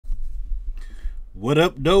What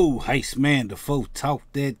up, though? Heist man, the foe talk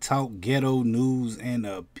that talk, ghetto news and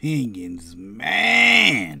opinions.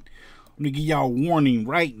 Man, I'm gonna give y'all a warning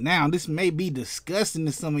right now. This may be disgusting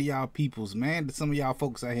to some of y'all peoples, man. To some of y'all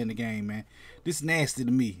folks out here in the game, man. This nasty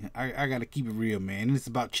to me. I gotta keep it real, man. And it's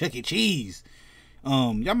about ChuckECheese.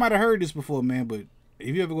 Y'all might have heard this before, man, but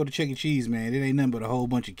if you ever go to ChuckECheese, man, it ain't nothing but a whole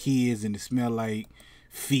bunch of kids and it smell like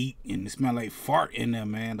feet and it smell like fart in there,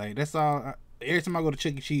 man. Like, that's all. Every time I go to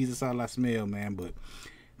ChuckECheese, that's all I smell, man. But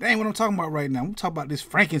that ain't what I'm talking about right now. I'm talking about this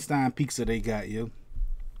Frankenstein pizza they got, yo.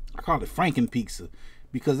 I call it Franken-Pizza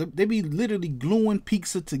because they be literally gluing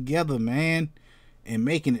pizza together, man, and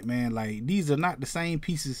making it, man. Like, these are not the same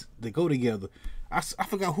pieces that go together. I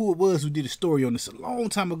forgot who it was who did a story on this a long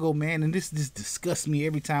time ago, man, and this disgusts me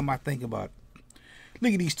every time I think about it.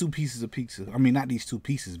 Look at these two pieces of pizza. I mean, not these two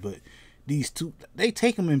pieces, but these two. They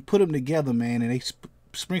take them and put them together, man, and they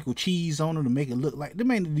sprinkle cheese on them to make it look like they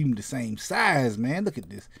ain't even the same size, man. Look at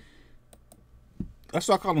this. That's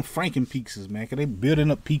why I call them Franken-Pizzas, man, because they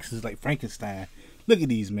building up pizzas like Frankenstein. Look at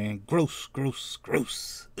these, man. Gross, gross,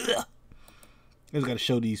 gross. Ugh. I just got to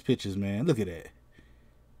show these pictures, man. Look at that.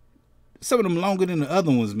 Some of them longer than the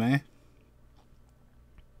other ones, man.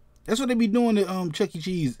 That's what they be doing at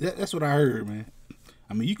ChuckECheese. That's what I heard, man.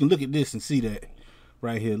 I mean, you can look at this and see that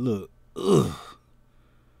right here. Look. Ugh.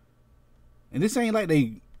 And this ain't like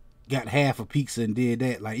they got half a pizza and did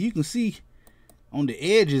that. Like, you can see on the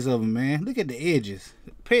edges of them, man. Look at the edges.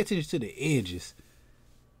 Pay attention to the edges.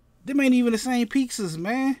 Them ain't even the same pizzas,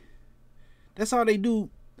 man. That's all they do.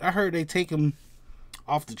 I heard they take them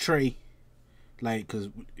off the tray. Like, because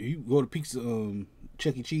you go to pizza,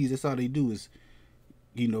 ChuckECheese, that's all they do is,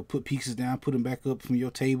 you know, put pizzas down, put them back up from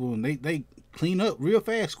your table, and they clean up real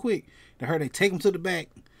fast, quick. I heard they take them to the back,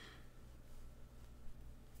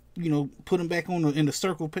 you know, put them back on in the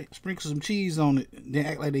circle, sprinkle some cheese on it, then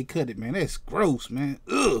act like they cut it, man. That's gross, man.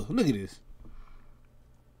 Ugh, look at this.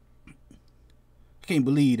 I can't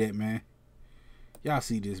believe that, man. Y'all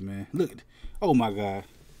see this, man. Look at it. Oh, my God.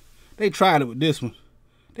 They tried it with this one.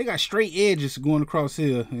 They got straight edges going across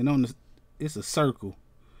here, and on the, it's a circle.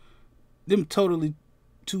 Them totally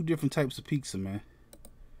two different types of pizza, man.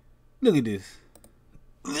 Look at this.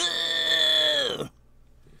 Ugh.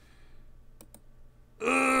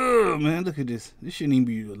 Ugh, man, look at this. This shouldn't even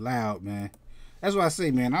be allowed, man. That's why I say,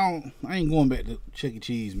 man, I ain't going back to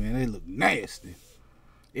ChuckECheese, man. They look nasty.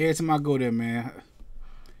 Every time I go there, man,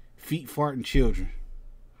 feet farting children.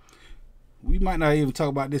 We might not even talk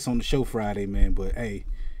about this on the show Friday, man, but hey,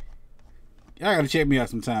 y'all gotta check me out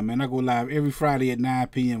sometime, man. I go live every Friday at 9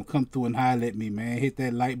 p.m. Come through and holler at me, man. Hit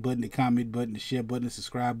that like button, the comment button, the share button, the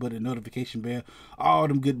subscribe button, the notification bell. All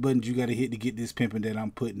them good buttons you gotta hit to get this pimping that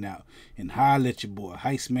I'm putting out. And holler at your boy,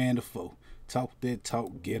 Heist man the foe. Talk that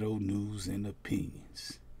talk, ghetto news and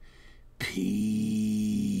opinions.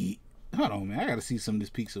 Hold on, man. I gotta see some of this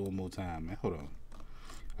pizza one more time, man. Hold on.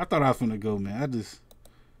 I thought I was finna go, man. This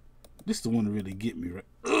is the one to really get me, right?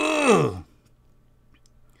 Ugh!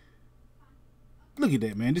 Look at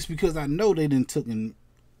that, man. Just because I know they didn't took and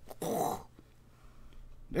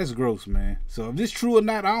that's gross, man. So if this true or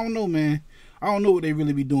not, I don't know, man. I don't know what they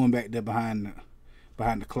really be doing back there behind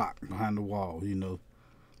the clock, behind the wall, you know.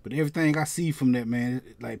 But everything I see from that, man,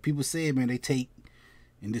 like people said, man, they take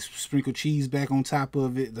and just sprinkle cheese back on top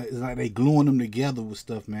of it. It's like they gluing them together with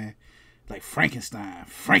stuff, man. Like Frankenstein,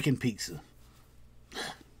 Franken-Pizza.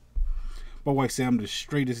 My wife said I'm the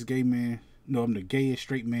straightest gay man. No, I'm the gayest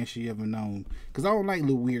straight man she ever known. Because I don't like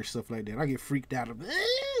little weird stuff like that. I get freaked out.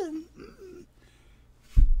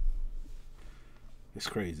 It's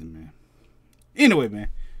crazy, man. Anyway, man.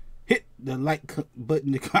 Hit the like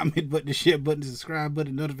button, the comment button, the share button, the subscribe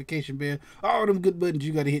button, notification bell. All them good buttons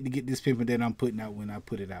you got to hit to get this pimping that I'm putting out when I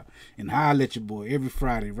put it out. And holla at your boy every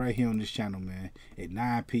Friday right here on this channel, man. At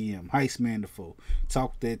 9 p.m. Heist man the foe.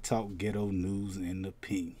 Talk that talk, ghetto news and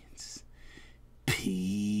opinions.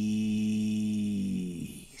 Peace.